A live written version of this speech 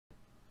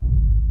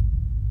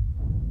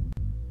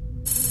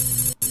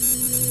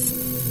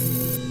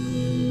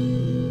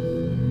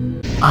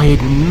I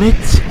admit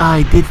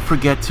I did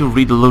forget to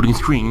read the loading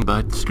screen,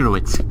 but screw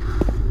it.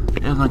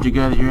 That's not you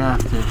guys you're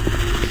after.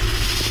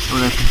 Oh,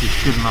 that piece of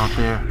shit out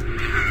there.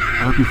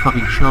 I hope you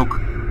fucking choke.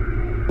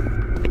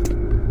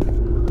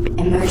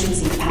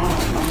 Emergency power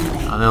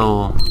only. A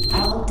little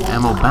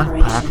ammo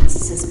backpack.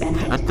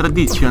 A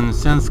tradition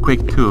since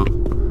Quake 2.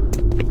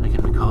 I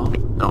can recall.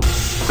 No,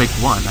 Quake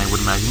 1, I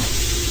would imagine.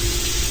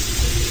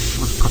 It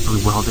was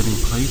properly welded in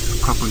place,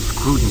 properly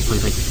screwed in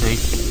place, I'd say.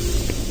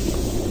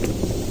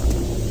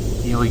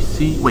 The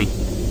OEC. Wait,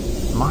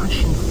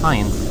 Martian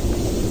science.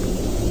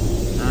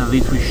 At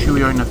least we sure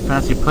we are in a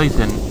fancy place,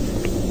 and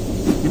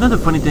you know the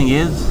funny thing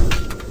is,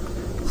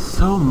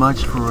 so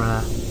much for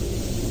a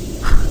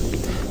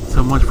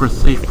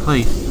safe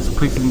place. This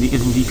place is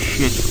in deep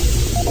shit.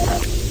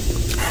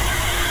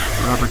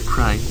 Robert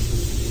Price.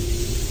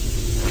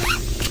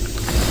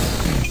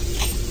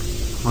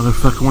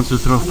 Motherfucker wants to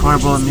throw a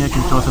fireball at me. I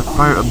can toss a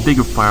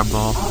bigger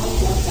fireball.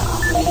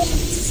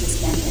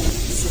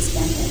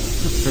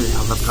 Shut the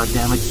hell up,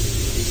 goddammit.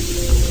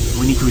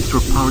 We need to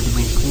restore power to the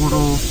main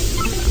portal.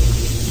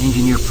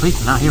 Engineer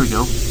placement. Ah, here we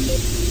go.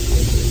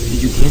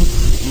 Did you get it?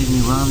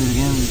 Engineer around it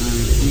again.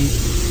 See.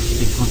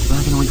 6 months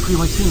back and wait free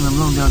white soon. I'm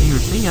alone down here.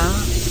 See ya.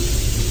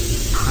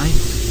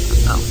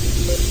 Price? No.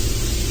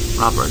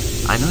 Robert,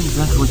 I know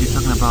exactly what you're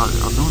talking about,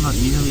 although not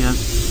nearly as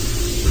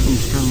freaking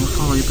describing. You'll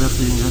follow you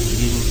after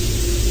investigating.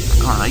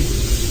 Alright.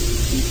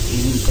 In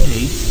any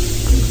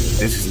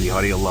case. This is the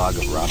audio log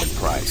of Robert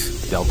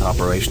Price, Delta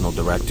Operational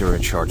Director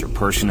in charge of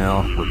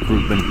personnel,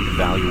 recruitment,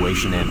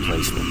 evaluation, and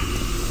placement.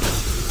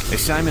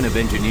 Assignment of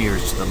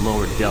engineers to the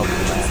lower Delta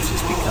labs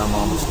has become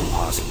almost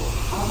impossible.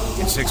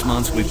 In 6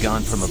 months, we've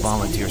gone from a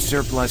volunteer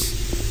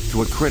surplus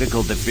to a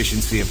critical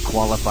deficiency of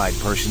qualified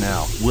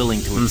personnel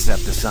willing to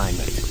accept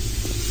assignment.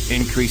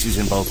 Increases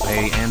in both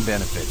pay and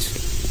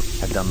benefits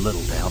have done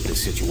little to help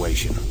this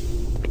situation.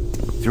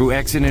 Through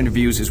exit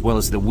interviews as well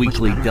as the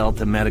weekly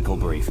Delta medical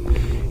brief,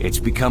 it's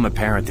become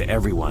apparent to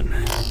everyone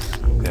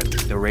that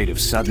the rate of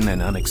sudden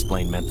and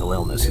unexplained mental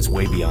illness is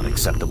way beyond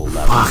acceptable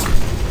levels,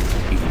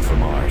 even for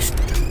Mars.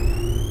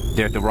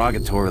 They're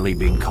derogatorily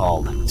being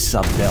called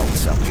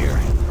sub-delts up here,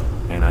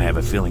 and I have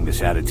a feeling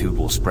this attitude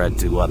will spread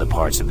to other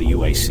parts of the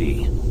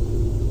UAC.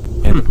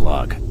 End of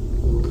log.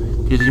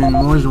 Because even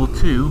Mars will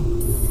too.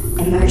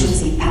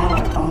 Emergency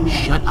power only.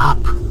 Shut up.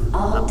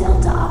 All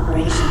Delta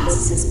operations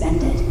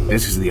suspended.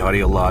 This is the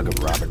audio log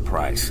of Robert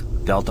Price,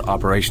 Delta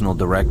Operational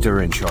Director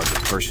in charge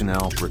of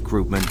personnel,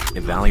 recruitment,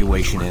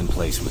 evaluation, and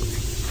placement.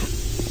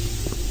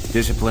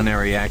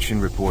 Disciplinary Action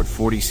Report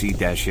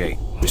 40C-8,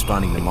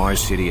 responding to Mars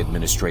City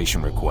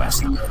Administration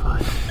request.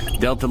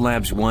 Delta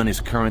Labs 1 is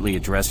currently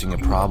addressing a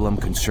problem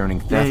concerning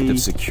theft of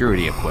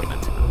security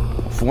equipment.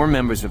 4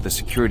 members of the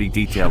security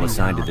detail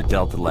assigned to the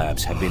Delta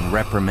Labs have been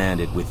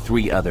reprimanded with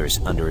 3 others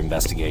under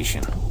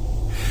investigation.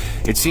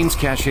 It seems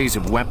caches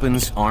of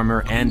weapons,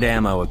 armor, and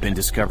ammo have been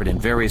discovered in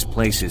various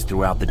places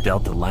throughout the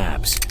Delta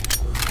Labs.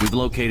 We've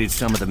located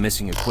some of the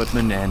missing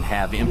equipment and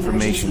have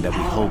information that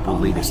we hope will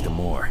lead us to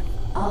more.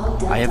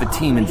 I have a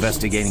team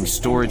investigating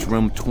storage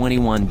room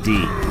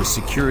 21D with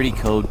security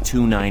code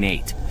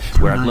 298,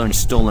 where I've learned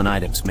stolen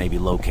items may be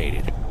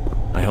located.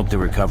 I hope to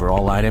recover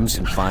all items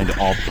and find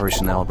all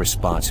personnel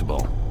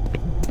responsible.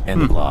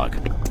 End of log.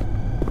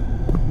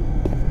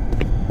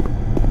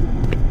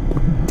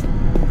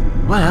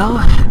 Well,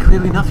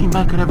 clearly nothing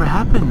bad could ever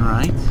happen,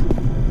 right?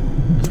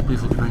 This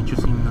place looks very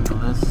interesting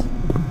nonetheless.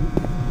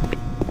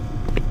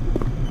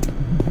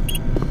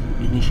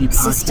 Initiate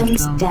power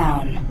Systems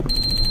down.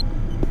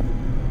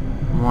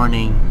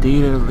 Warning,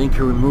 data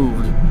linker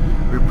removed.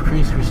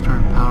 Replace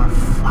restart power.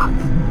 Fuck.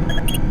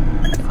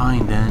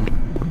 Fine then.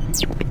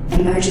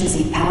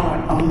 Emergency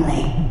power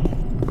only.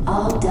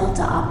 All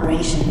Delta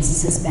operations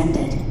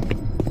suspended.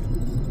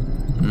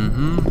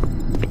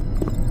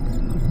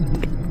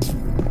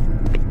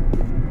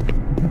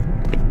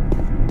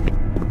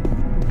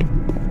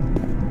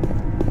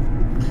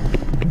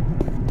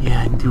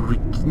 Yeah, and to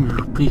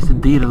replace the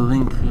data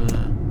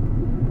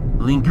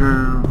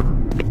linker,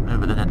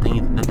 whatever that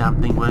damn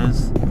thing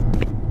was.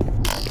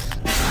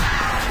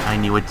 I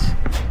knew it.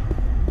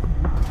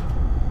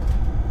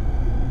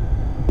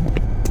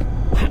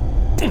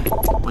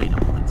 Wait a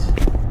moment.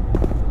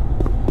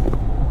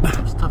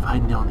 Some stuff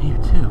hiding down here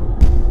too.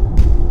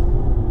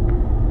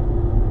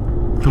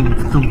 Thump,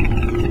 thump.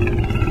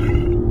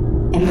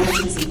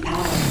 Emergency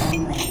power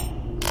only.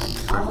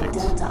 All Perfect.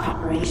 Delta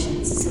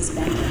operations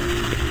suspended.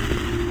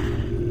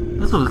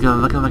 This looks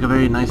like a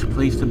very nice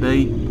place to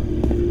be.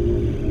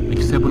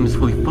 Except when it's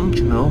fully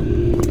functional.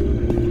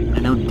 I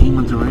know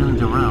demons or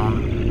aliens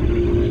around.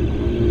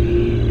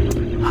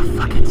 Ah,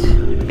 fuck it.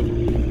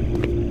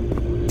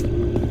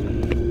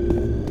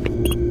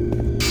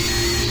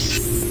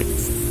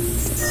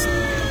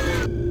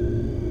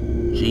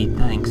 Gee,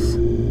 thanks.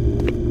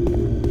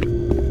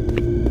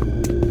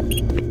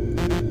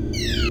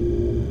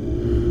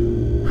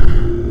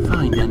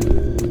 Fine then.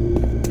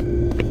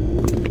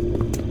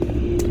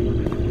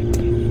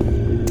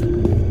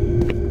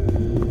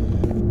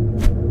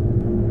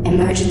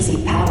 Emergency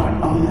power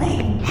only.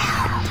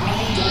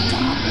 All Delta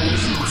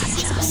operations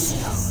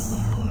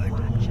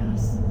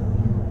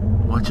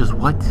Just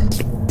what?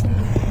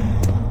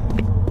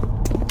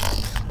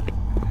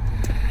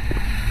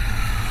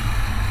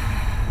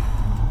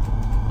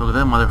 Look at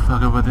that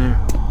motherfucker over there.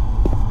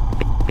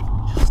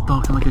 Just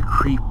stalking like a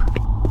creep.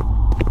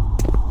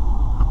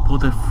 I'll pull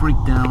that freak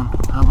down.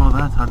 How about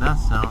that? How'd that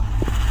sound?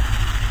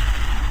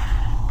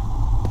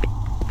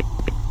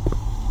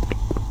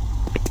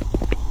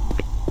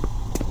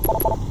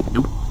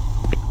 Nope.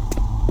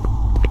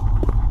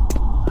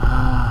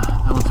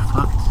 That was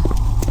fucked.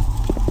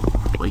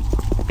 Wait,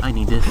 I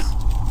need this.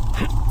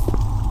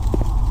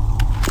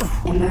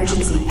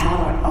 Emergency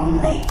power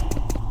only.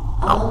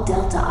 All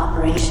Delta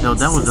operations No,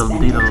 that was the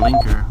suspended. data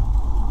linker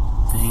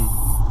thing.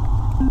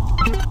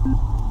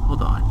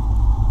 Hold on.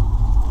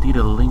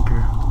 Data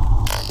linker.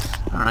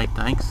 Alright,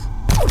 thanks.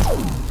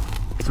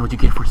 That's what you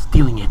get for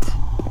stealing it.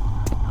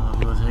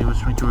 He was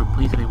trying to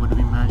replace it, I would have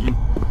imagined.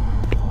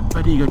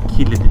 But he got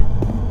killed.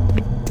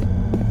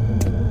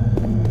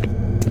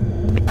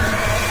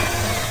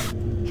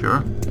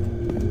 Sure.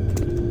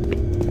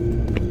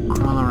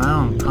 Crawl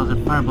around, cause a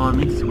fireball at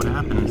me to see what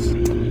happens.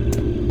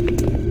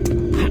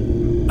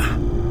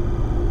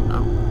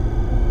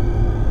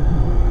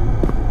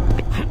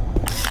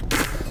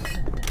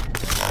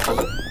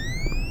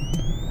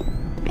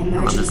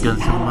 Emergency gun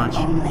so power much.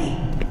 only.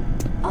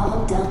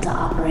 All Delta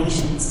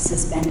operations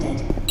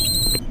suspended.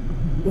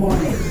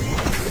 Warning.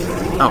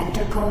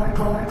 Reactor core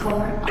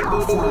offline.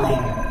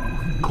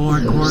 Core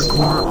Safety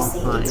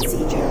offline.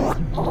 procedure.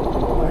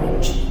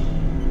 Orange.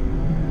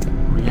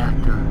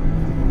 Reactor.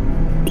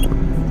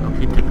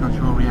 Okay, to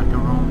control reactor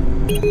room.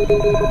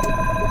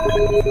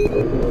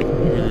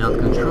 Here's out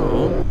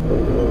control.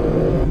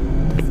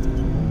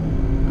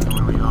 That's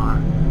where we are.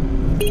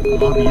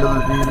 Lobby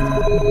elevator.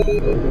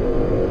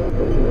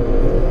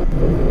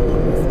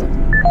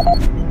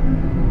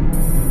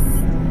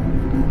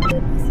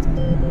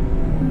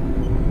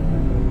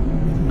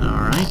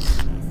 Alright.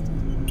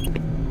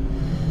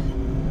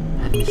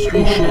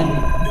 Administration.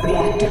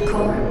 Reactor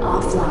core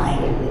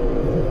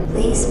offline.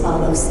 Please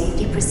follow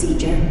safety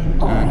procedure.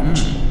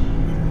 Orange.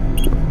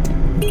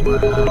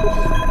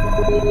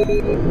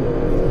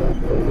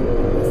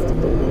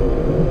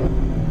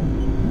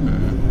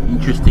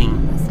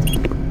 Interesting.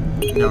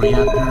 The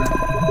reactor.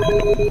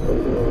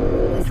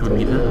 Which would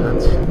be that.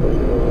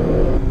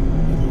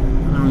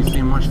 Doesn't really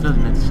say much,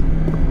 doesn't it?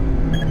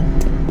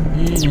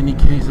 In any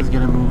case, let's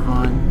get a move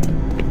on.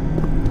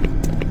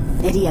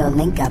 Video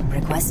link up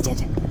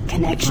requested.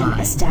 Connection Right.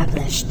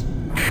 established.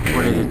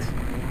 What is it?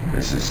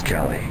 This is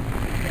Kelly.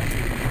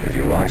 If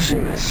you're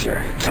watching this,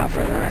 you're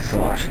tougher than I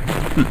thought.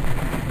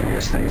 I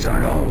guess things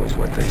aren't always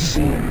what they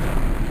seem.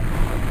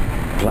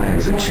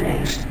 Plans have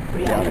changed.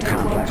 Delta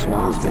Complex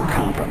 1's been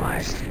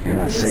compromised. You're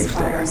not Please safe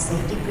follow there.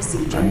 safety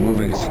procedure. I'm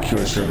moving to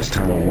Secure Service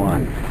Terminal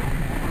 1.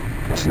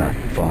 It's not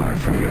far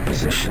from your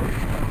position.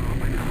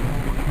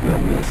 We'll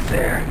meet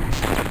there.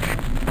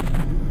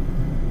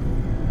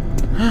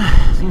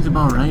 Seems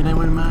about right, I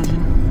would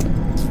imagine.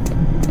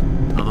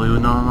 Although you will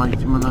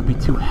not be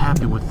too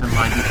happy with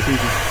my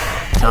decision.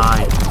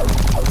 Die.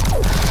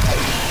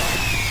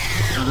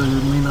 Although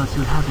you may not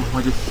too happy with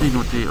my decision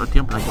or the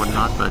like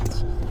whatnot, but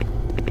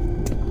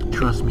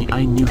trust me,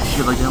 I knew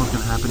shit like that was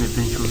gonna happen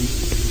eventually.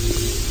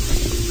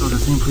 So the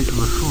same place as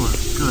before.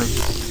 Good.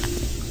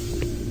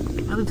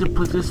 I need to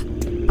put this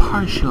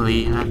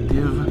partially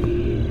active.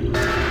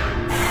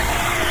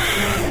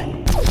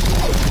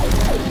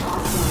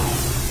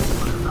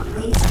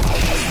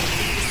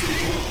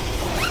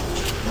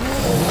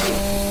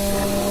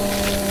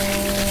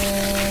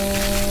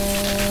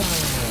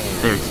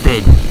 There, it's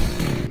dead.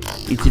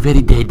 It's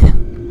very dead.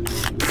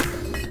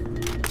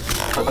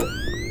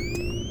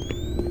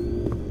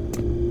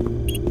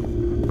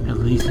 At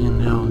least you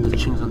know the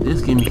chinks on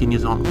this game you can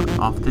use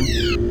often.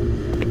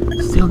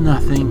 Still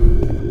nothing.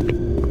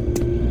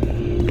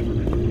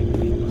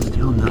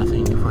 Still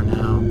nothing for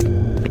now.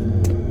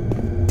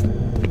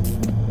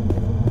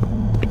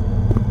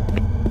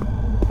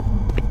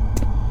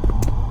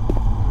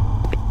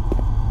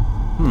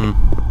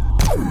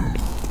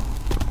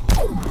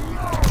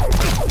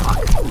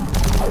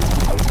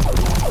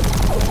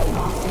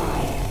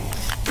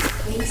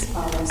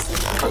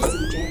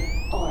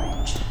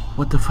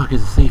 What the fuck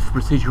is a safe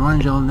procedure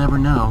orange? I'll never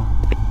know.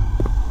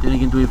 Then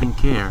again, do I even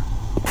care?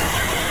 Wait,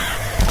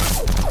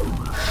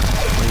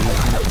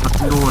 behind the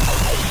fucking door.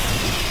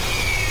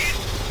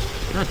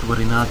 That's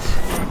really not.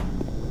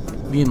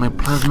 Me and my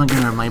plasma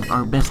gun are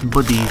our best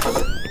buddies.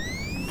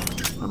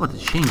 What about the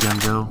chain gun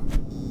though?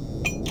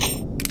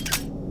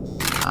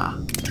 Ah,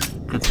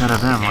 gets out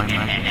of ammo, I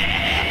imagine.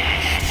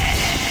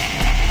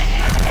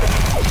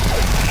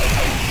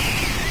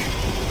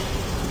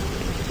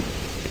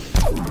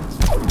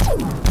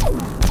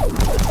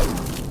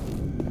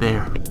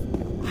 There.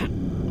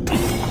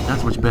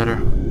 That's much better.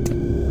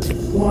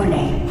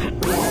 Warning.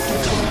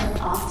 Reactor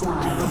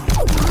offline.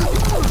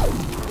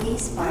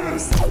 Please follow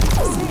safety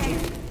procedure.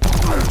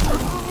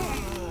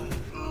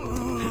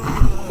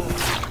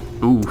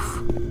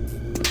 Oof.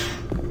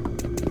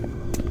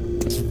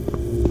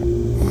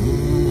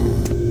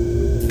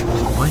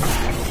 What?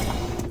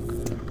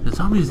 The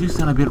zombie Zombies do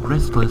sound a bit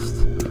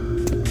restless.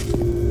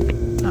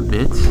 A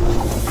bit.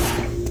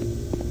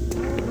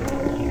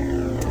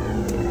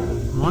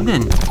 Well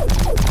then.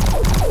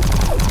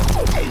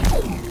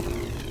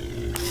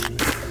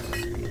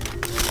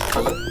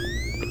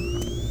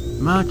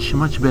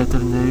 Much better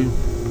now.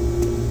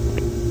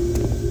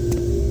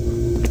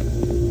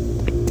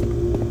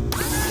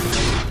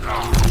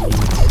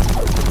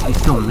 He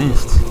still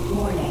missed.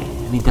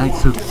 And he died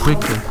so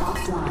quickly.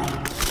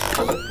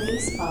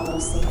 Please follow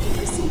safety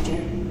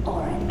procedure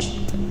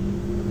orange.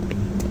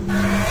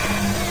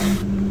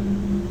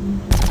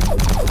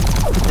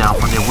 Get down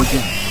from there, would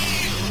you?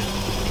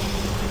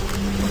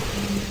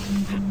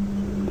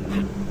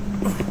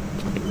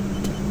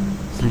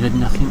 So you got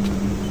nothing?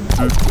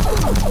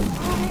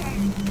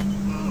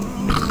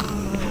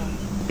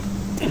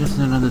 Just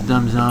another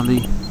dumb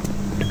zombie.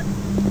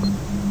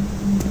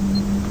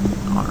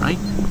 Alright.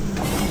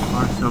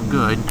 Far so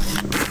good.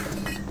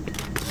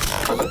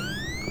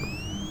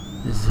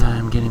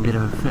 I'm getting a bit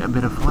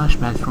of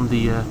flashbacks from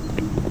the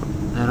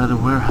that other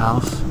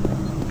warehouse.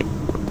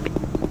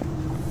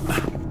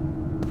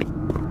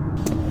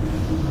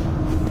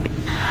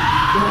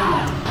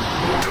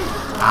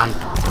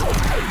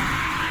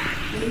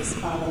 Please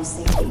follow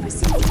safety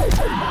procedure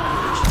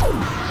orange.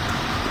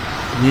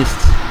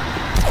 Missed.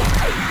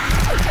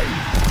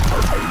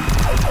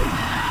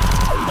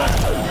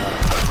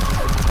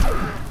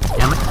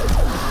 Damn it!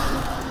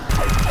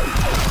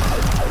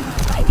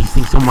 I hate these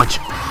things so much.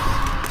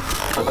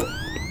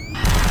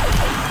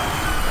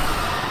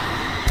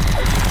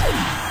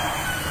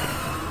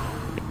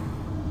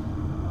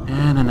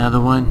 And another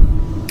one.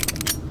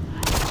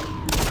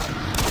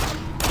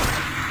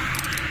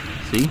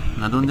 See?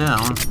 Another one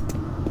down.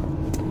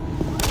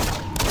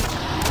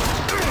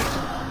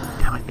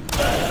 Damn it.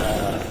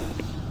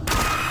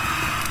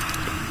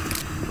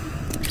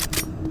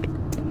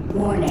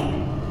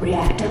 Warning.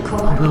 Reactor core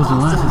Hope it was the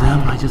last of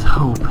them, I just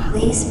hope.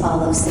 Please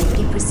follow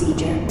safety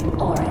procedure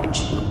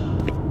orange.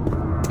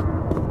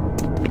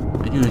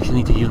 I do actually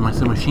need to use my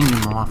submachine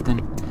gun more often.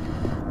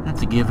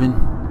 That's a given.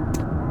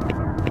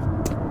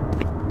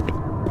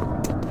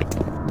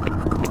 But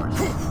of course.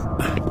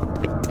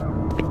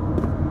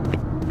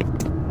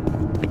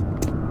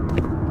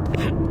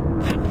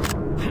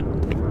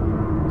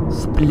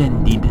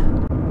 Splendid.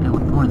 I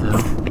want more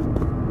though.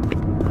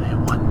 I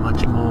want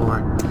much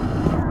more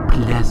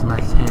plasma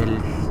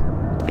cells.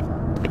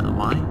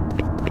 Why?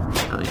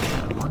 Because I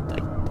want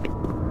them.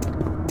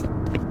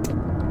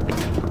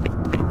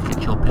 Take a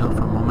chill pill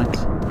for a moment.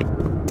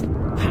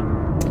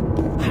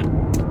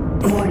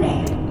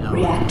 Warning. No,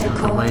 Reactor no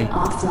core way.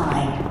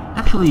 offline.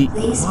 Actually,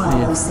 Please what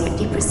follow if...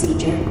 safety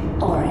procedure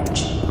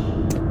orange.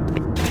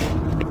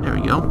 There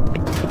we go.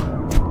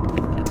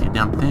 Can't see a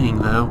damn thing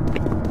though.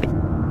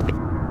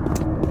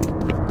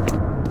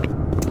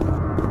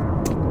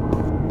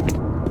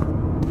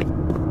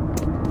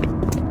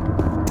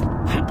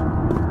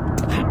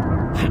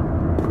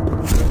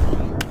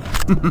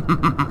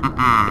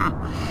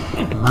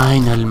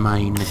 Mine, all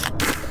mine.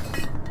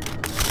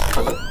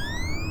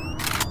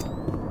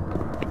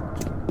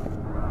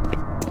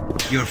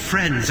 Your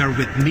friends are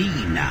with me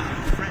now.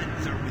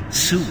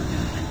 Soon,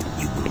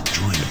 you will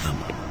join them.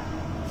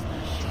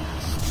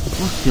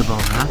 We'll see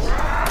about that.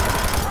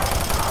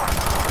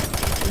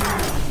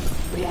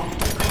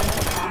 Reactor core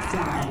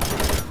offline.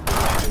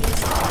 Please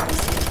follow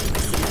safety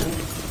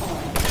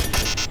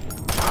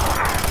procedure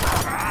orange.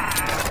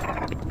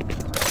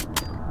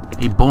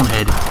 Hey,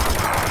 bonehead.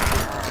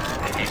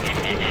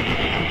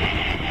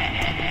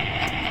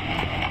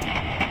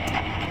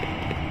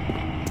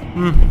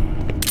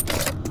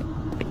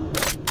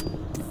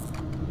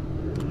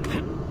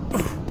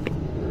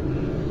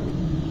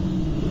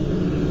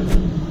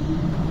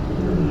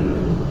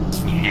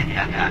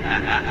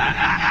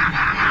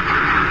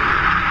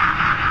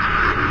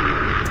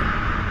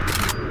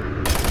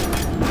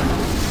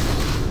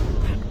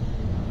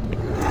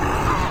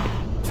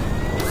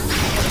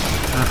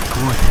 Of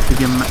course, I have to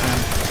get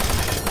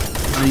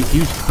these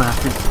huge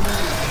bastards.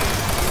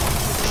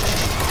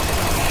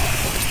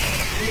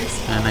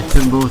 And I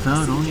took both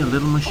out, only a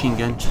little machine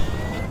gun.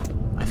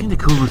 I think the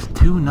code was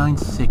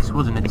 296,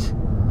 wasn't it?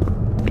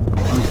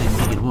 At least I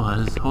think it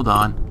was. Hold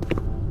on.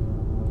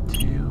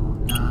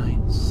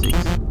 296.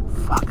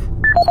 Fuck.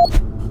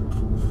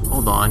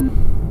 Hold on.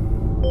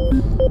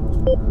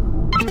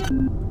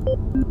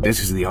 This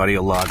is the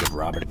audio log of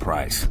Robert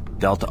Price,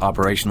 Delta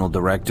Operational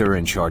Director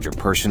in charge of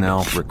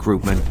personnel,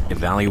 recruitment,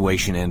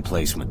 evaluation, and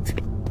placement.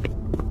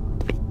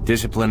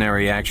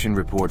 Disciplinary Action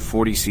Report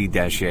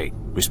 40C-8,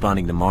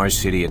 responding to Mars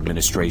City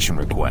Administration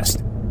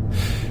request.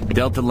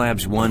 Delta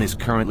Labs 1 is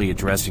currently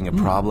addressing a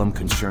problem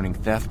concerning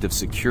theft of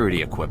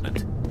security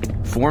equipment.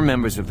 4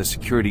 members of the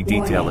security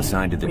detail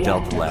assigned to the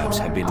Delta Labs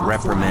have been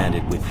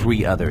reprimanded with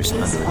 3 others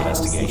under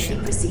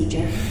investigation.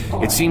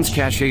 It seems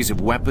caches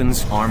of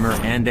weapons, armor,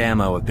 and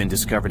ammo have been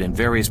discovered in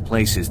various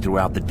places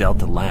throughout the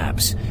Delta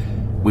Labs.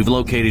 We've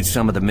located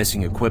some of the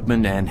missing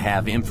equipment and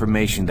have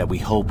information that we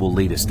hope will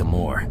lead us to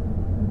more.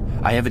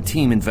 I have a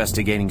team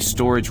investigating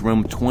storage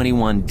room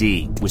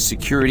 21D with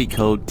security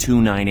code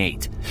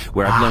 298,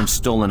 where I've learned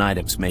stolen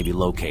items may be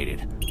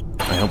located.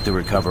 I hope to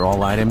recover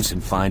all items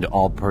and find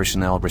all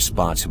personnel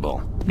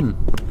responsible.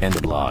 End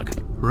of log.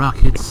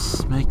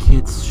 Rockets,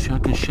 medkits,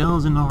 shotgun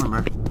shells, and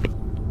armor.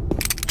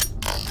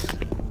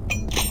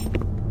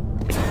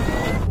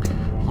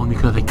 Only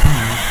because I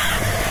can.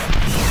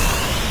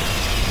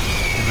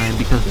 And then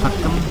because fuck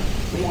them.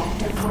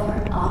 Reactor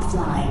core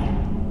offline.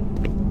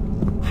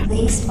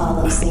 Please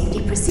follow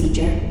safety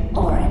procedure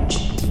orange.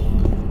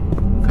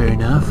 Fair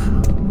enough.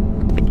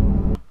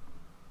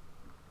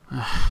 I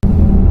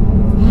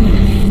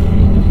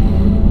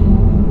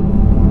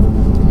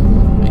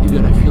do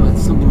gotta feel that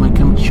something might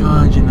come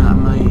charging out of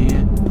my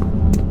ear.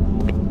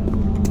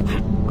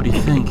 What do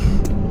you think?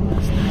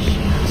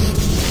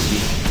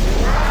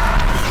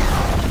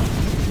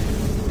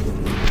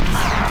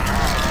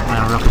 My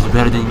rocket's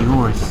better than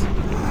yours.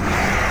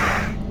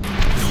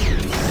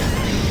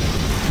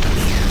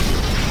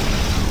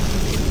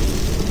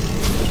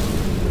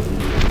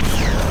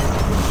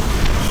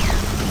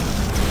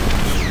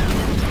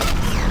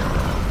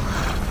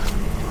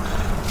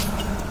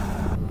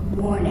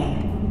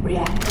 Warning.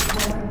 Reactor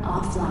core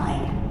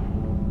offline.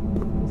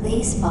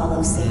 Please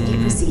follow safety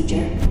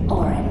procedure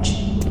orange.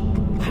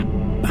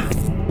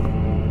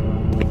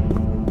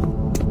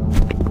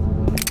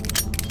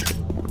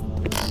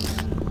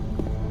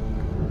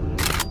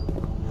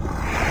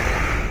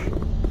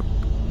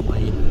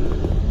 Wait.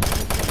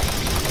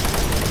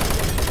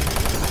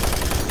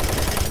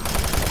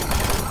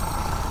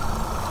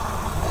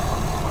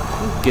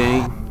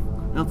 Okay.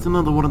 That's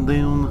another one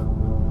down.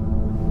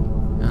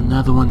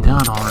 Another one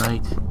down,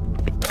 alright.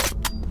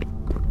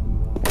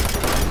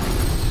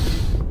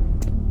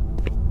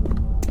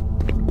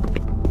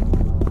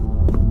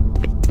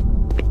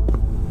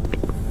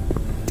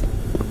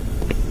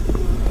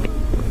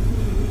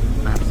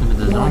 Perhaps into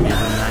the zombie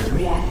organizer.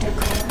 Reactor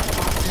core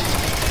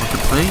offline. What's the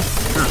place?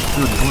 Sure,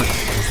 good voice.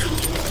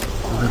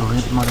 Little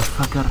hit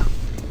motherfucker.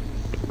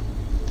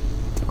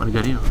 What do you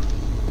got here?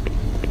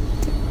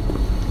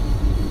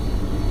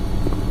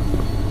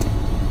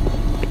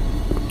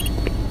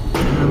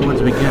 Where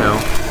do we go?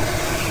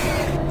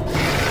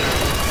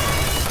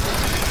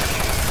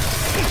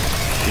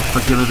 Just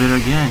fuck the elevator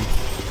again.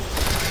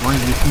 Why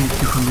does it seem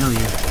too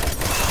familiar?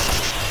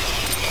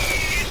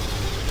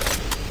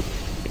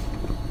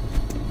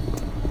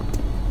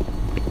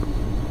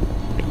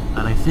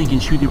 And I think you can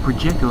shoot your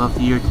projectile off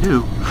the air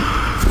too.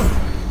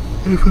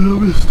 If I'm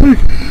not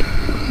mistaken.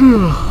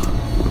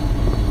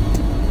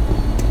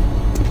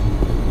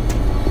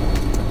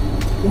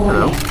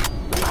 Hello?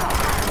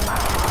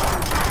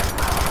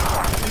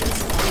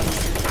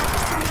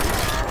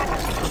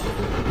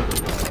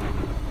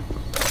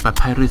 My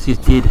piracy is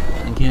dead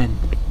again.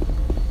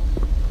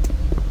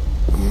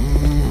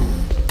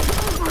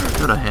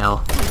 Go to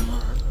hell.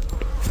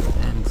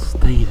 And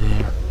stay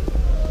there.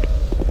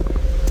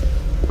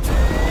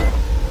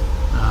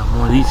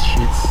 More of these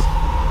shits.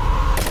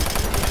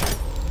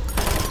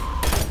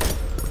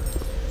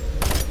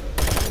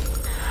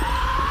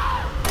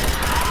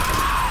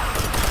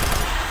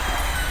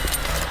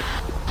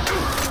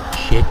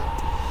 Shit.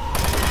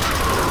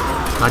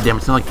 God damn,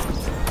 it's not like...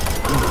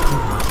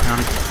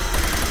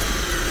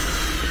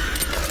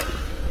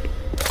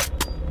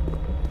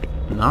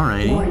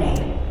 Alrighty.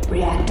 Warning.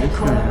 Reactor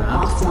core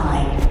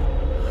offline.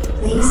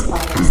 Please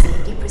follow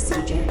safety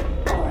procedure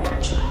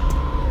orange.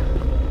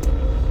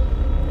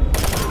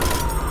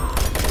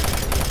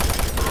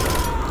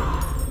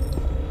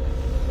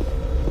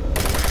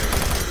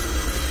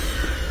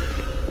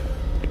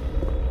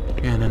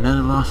 And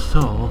another lost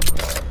soul.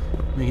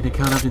 Making the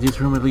count up to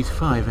this room at least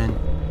 5, and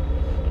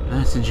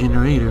that's the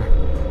generator.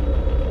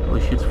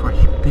 Holy shit's far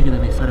bigger than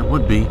I thought it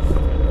would be.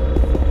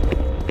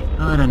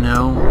 I don't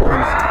know.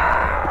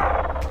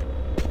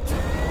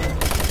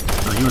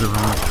 Oh, you were the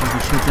wrong.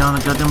 Probably shut down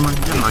the goddamn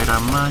generator, I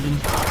imagine.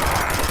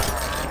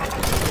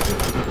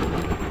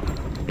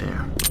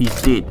 There.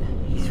 He's dead.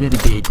 He's very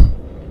dead.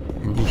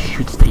 And he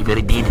should stay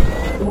very dead.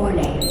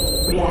 Warning.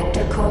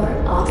 Reactor core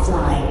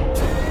offline.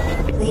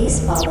 Please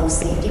follow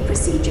safety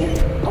procedure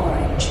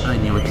orange. I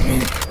knew it.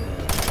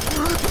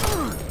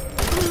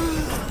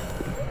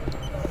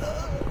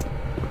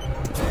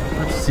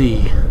 Let's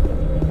see.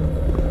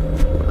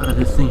 How does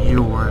this thing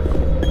here work?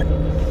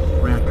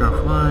 Reactor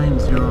offline,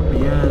 0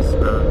 PS,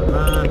 blah blah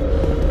blah.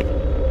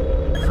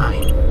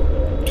 Fine.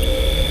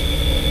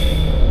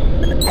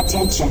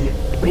 Attention.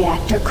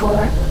 Reactor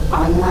core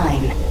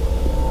online.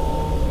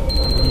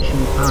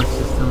 Ignition power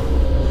system.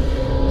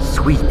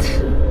 Sweet.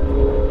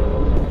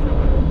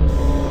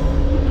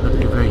 Looks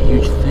like a very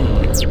huge thing.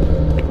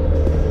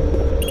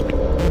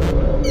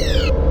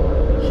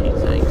 Gee,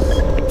 thanks.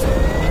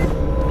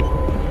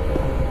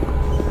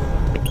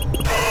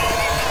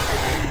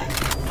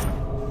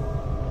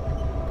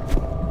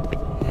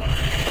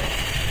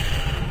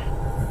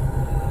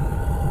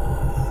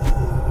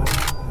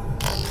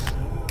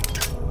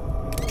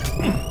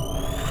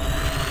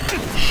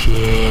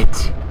 Shit.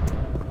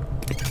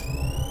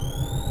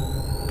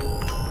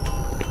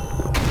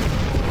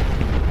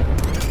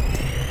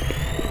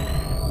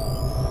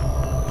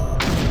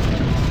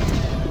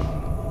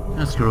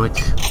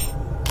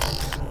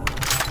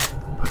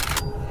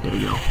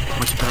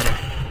 much better.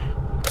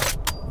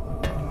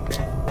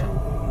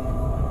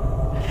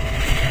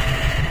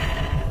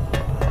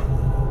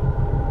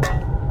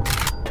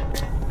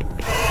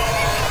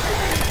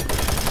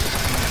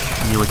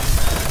 Knew it.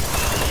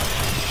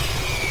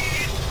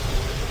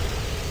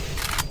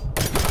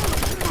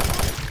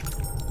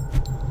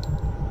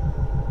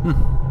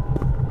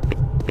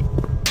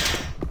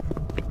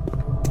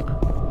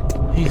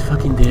 He's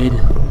fucking dead.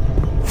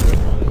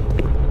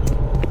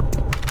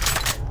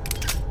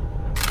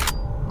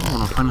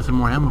 Oh, I'm finding some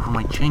more ammo for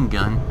my chain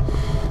gun.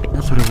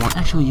 That's what I want.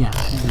 Actually, yeah,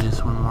 I do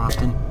this one more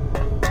often.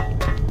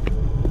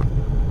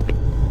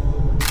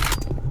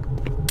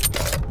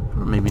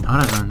 Or maybe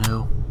not, I don't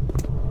know.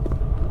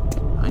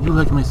 I do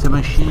like my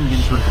submachine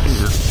gun sort of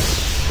too.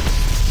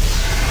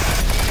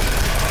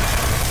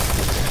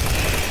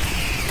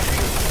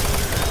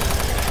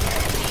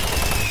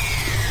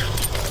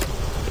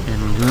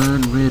 And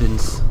good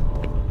riddance.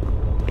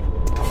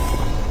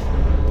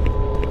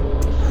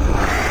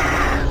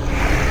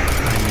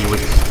 I knew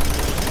it.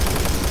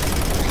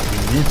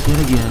 Missed it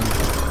again.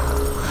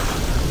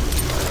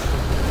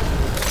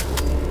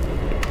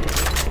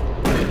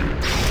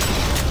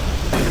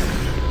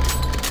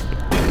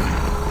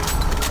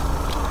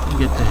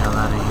 Get the hell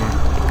out of here.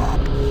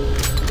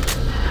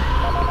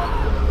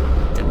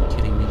 Are you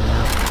kidding me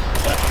now?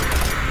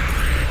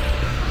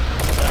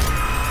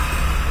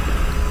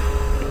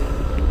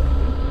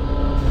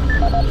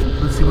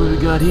 Let's see what we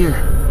got here.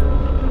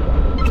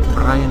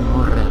 Brian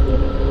Morra.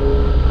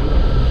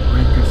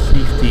 Record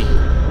safety.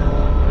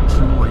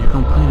 Some more. Your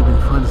complaint has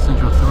been filed to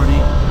Central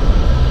Authority.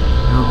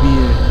 There will be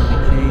a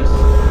case.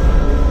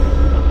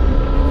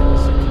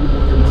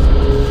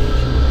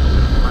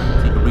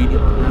 Take a reading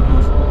of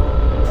levels.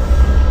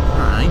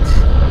 Alright.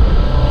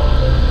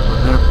 Well,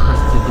 better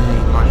press today,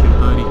 Martian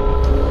buddy.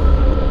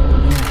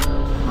 Yeah,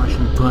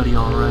 Martian buddy,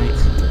 alright.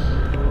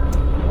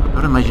 I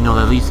would imagine though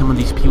that at least some of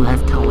these people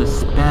have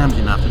countless spams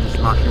enough to this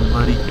Martian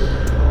buddy.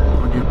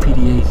 Or their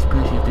PDA,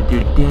 especially after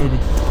they're dead.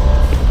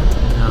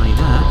 Not only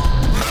that.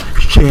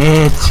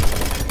 Shit!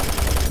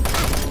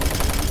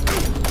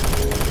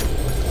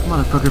 This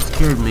motherfucker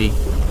scared me.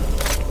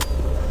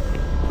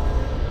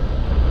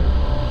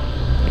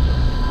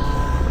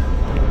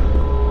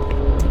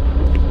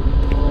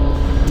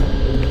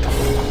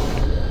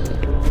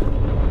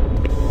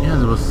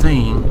 As I was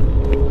saying,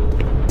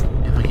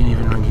 if I can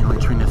even regain my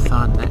train of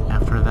thought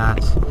after that.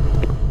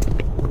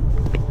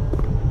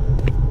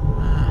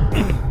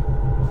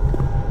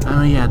 I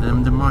mean, yeah,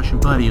 the Martian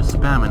buddy is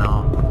spam and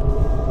all.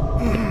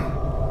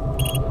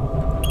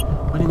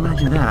 But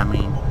imagine that, I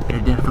mean, you're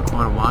dead for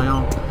quite a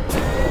while,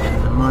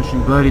 and the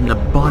Martian buddy and the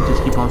bot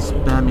just keep on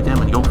spamming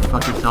them and go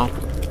fuck yourself.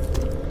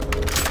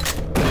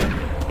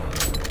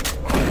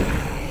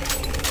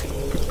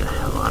 Get the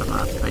hell out of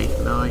my face,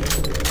 boy.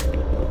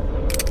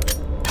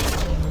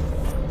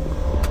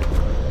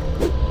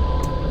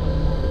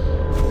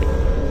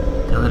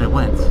 That it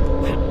went.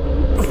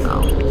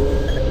 Oh,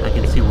 I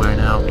can see where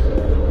now.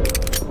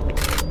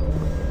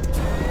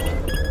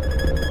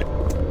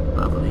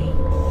 Lovely.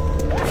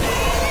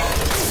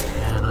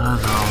 And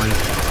as always,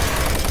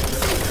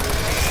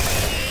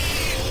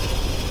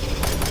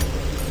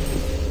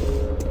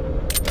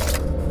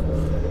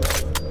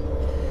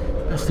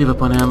 let's leave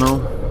up on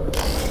ammo.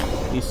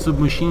 A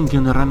submachine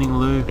gun running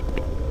low.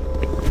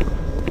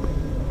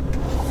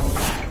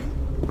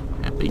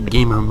 Epic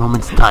gamer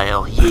moment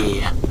style,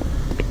 yeah.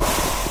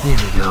 There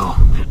we go.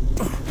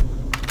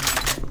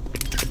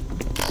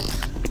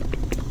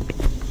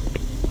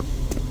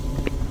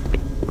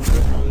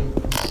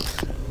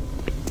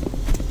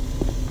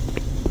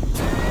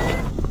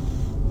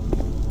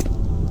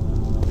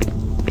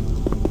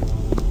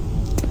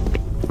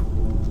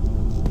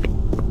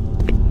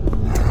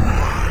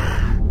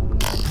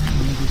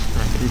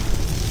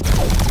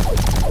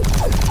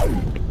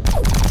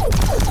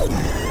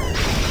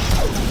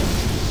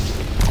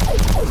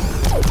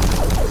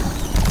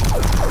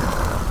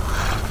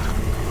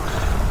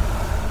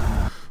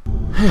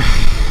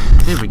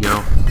 There we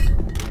go.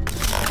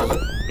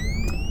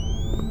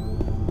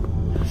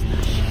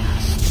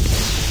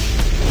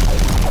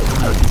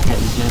 Oh, he's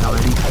getting dead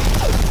already.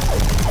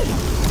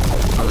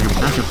 Oh, your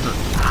backup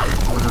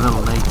was a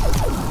little late.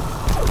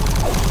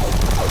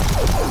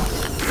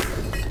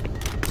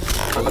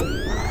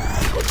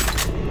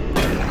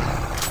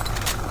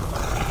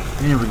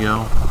 There we go.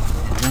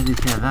 And that takes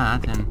care of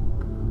that, and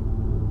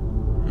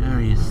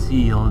area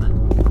sealed.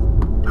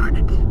 Darn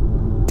it.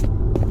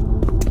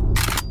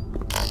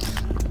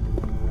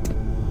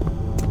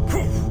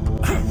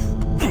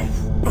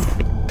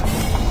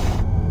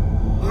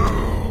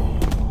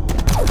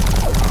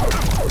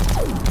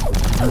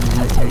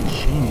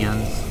 Machine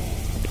guns,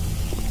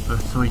 or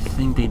so I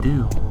think they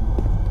do.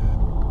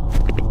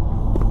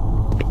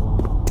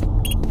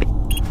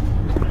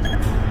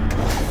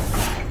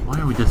 Why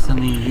are we just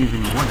sending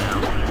even one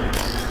out?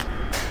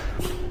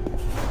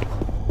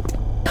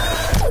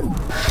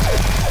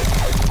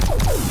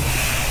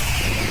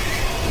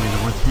 I mean,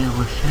 what's here?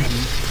 We're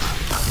shaggy.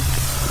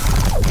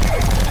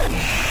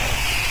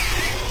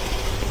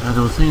 As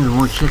I was saying, we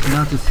were checking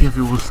out to see if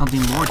there was something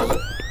more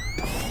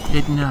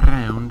hidden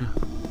around.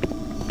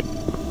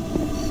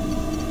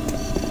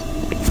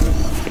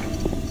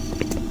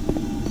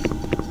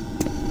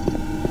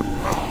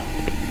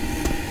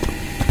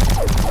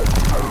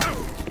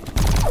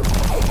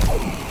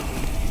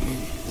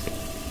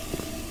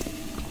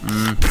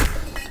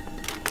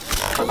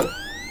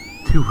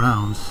 Two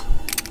rounds.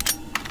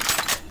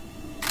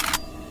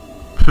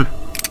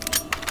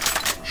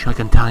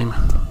 Shotgun time.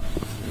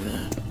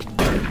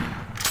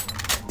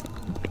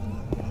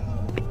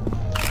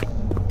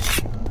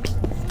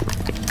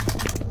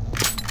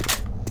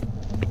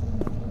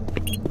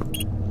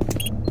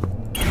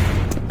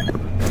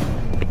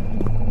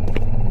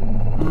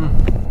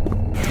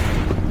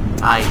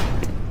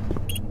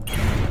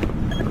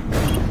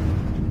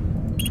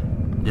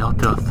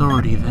 Delta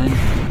Authority then.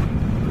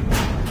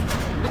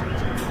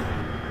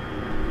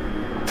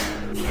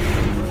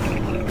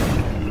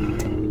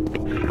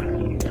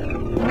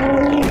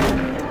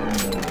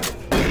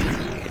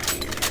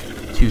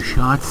 Two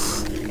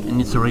shots, and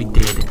it's already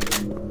dead.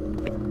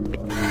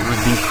 I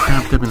was being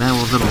cramped up in that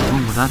little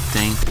room with that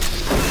thing.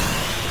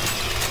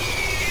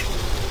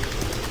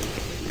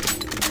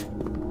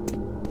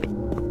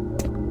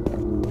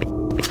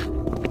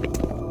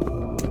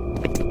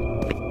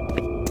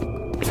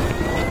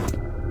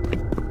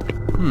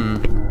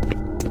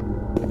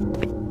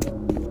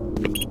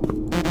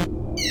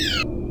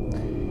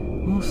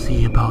 We'll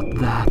see about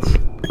that.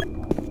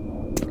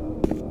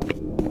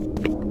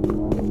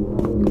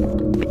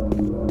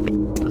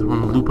 Just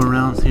want to loop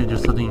around, see if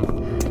there's something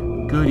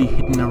goody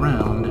hidden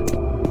around.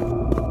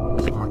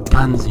 There's more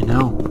guns, you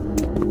know.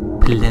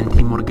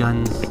 Plenty more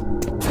guns.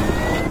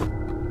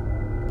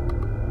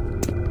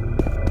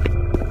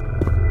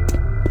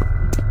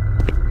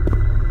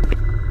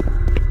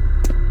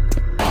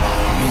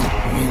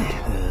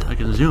 I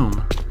can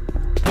zoom.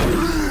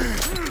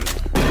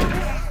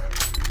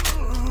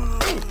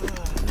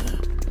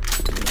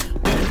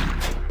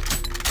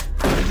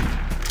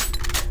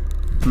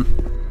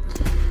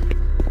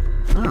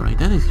 Alright,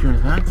 that takes care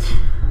of that.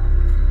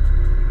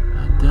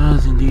 That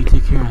does indeed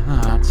take care of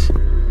that.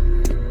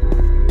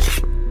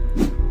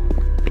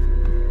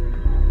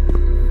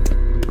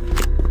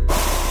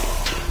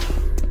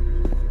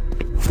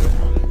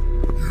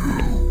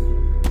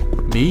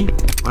 Me?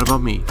 What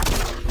about me?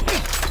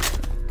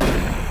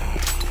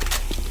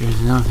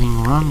 There's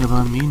nothing wrong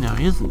about me now,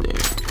 isn't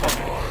there?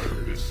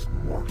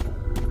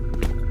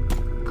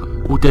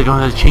 Oh, there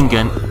goes that chain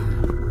gun.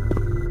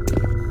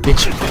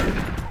 Bitch.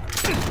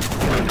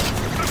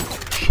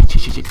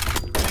 Shit.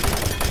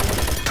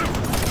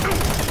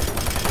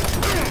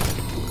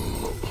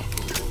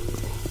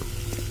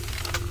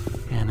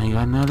 And I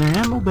got another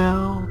ammo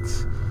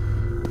belt.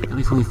 At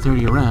least only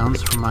 30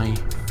 rounds for my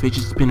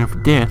fidget spinner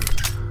of death.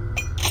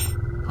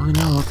 Oh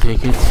no, I'll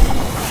take it.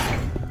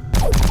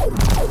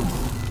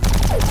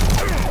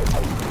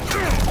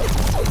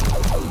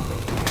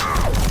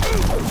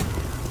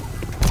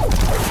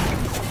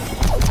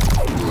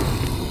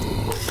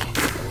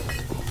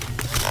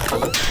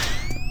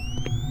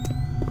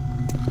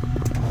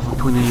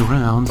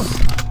 Rounds. So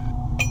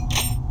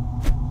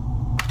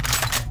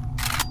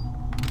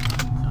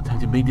time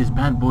to make this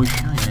bad boy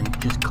shine and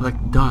just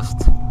collect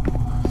dust.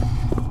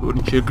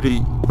 Wouldn't you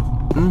agree?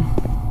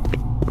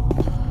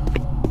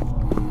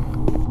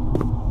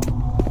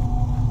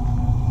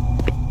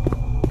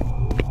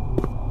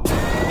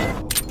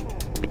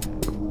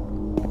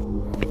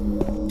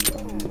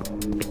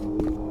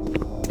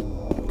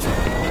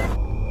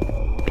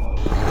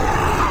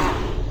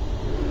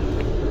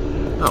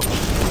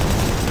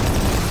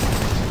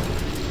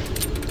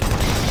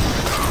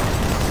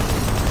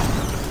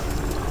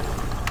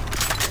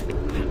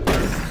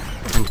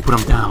 Put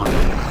them down.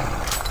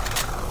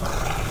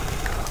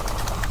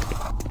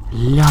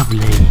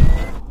 Lovely.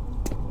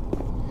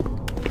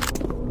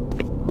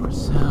 More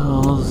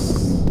cells.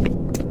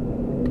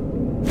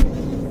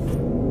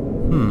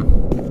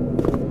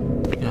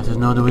 Guess there's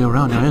no other way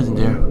around now, isn't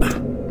there?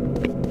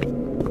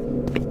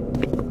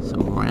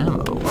 Some more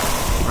ammo.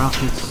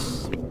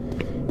 Rockets.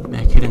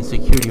 Mech hit and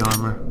security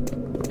armor.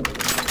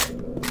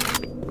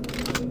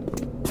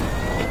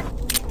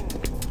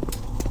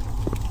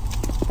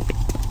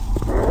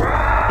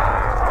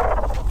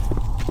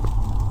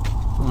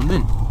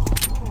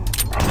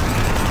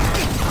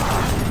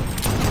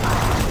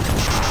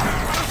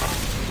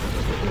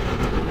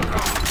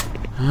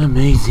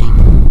 Amazing.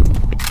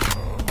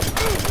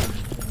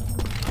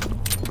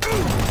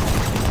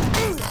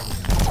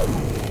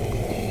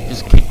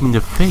 Just kicked me in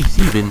the face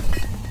even.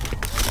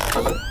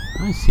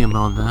 I see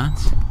about that.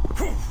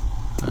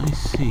 I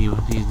see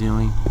what he's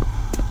doing.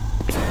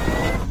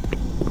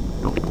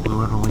 Oh, we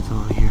were always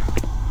over here.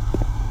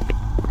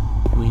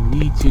 We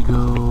need to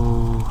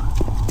go...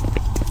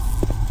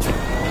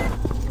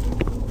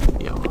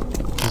 Yeah,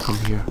 can't come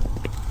here.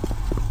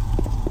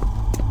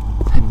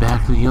 Head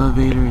back to the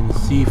elevator and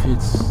see if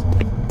it's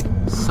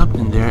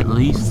something there at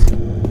least.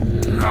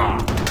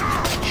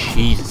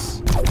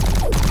 Jesus.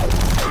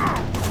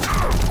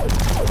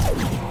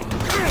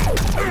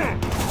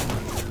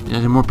 Yeah,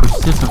 they're more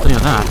persistent, I'll tell you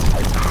that.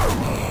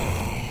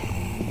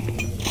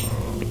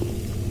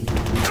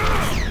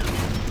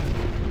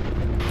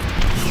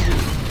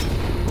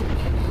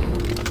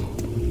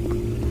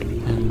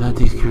 And that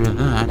takes care of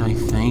that, I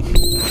think.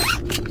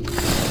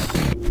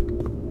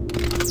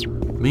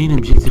 Main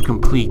objective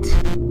complete.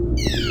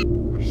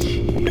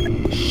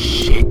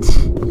 Shit.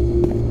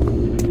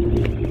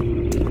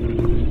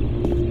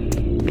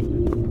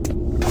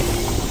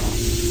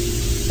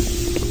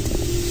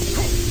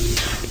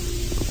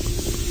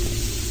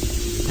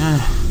 Eh,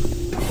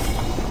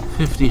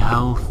 50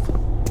 health.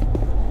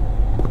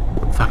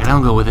 Fuck it,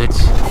 I'll go with it.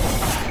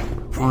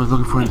 I was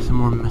looking for some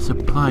more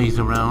supplies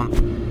around,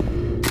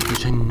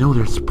 which I know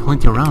there's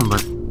plenty around,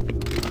 but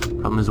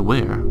problem is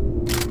where.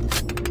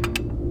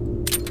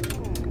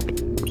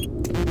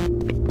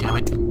 Damn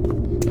it.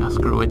 Ah,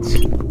 screw it.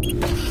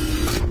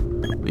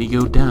 We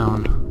go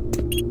down.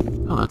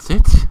 Oh, that's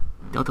it?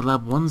 Delta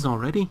Lab 1's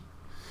already?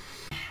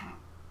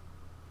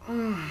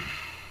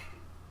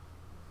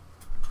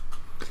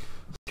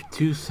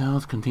 Two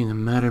cells contain the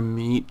matter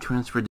meat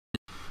transferred,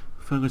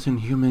 focusing on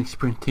human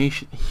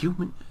experimentation,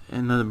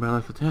 and other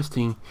biological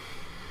testing.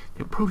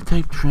 The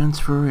prototype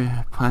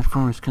transfer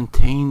platform is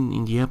contained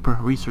in the upper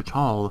research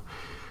hall.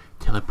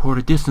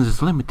 Teleporter distance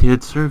is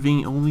limited,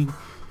 serving only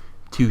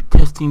to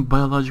testing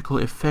biological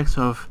effects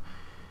of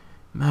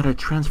matter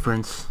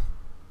transference.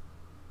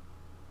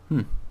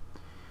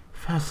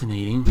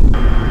 Fascinating.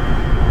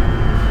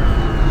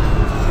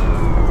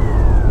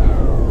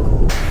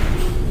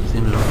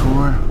 Same as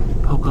before.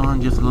 Poke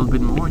on just a little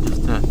bit more,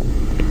 just to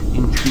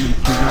intrigue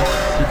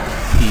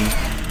curiosity.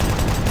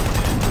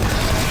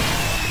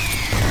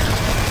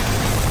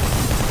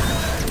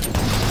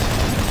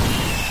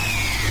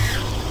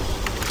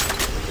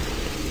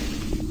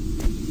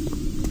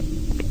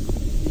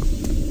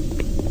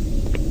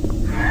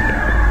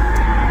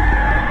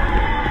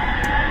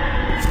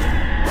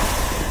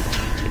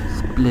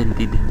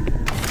 Splendid.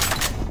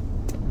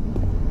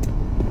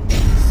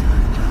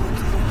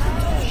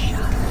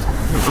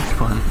 It looks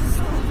fun.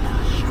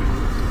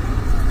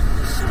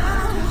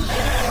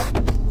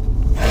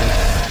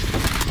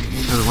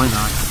 Why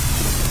not?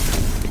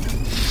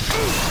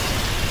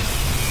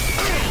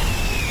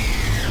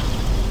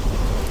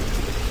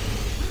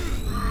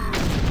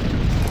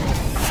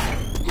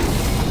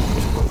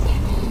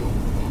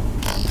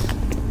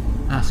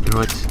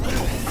 Asteroids.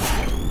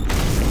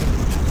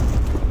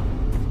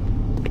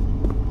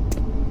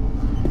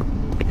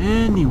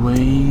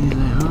 Anyways, I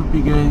hope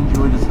you guys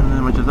enjoyed this as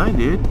much as I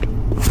did.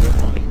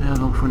 That's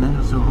all for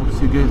now, so hope to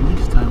see you guys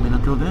next time, and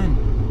until then.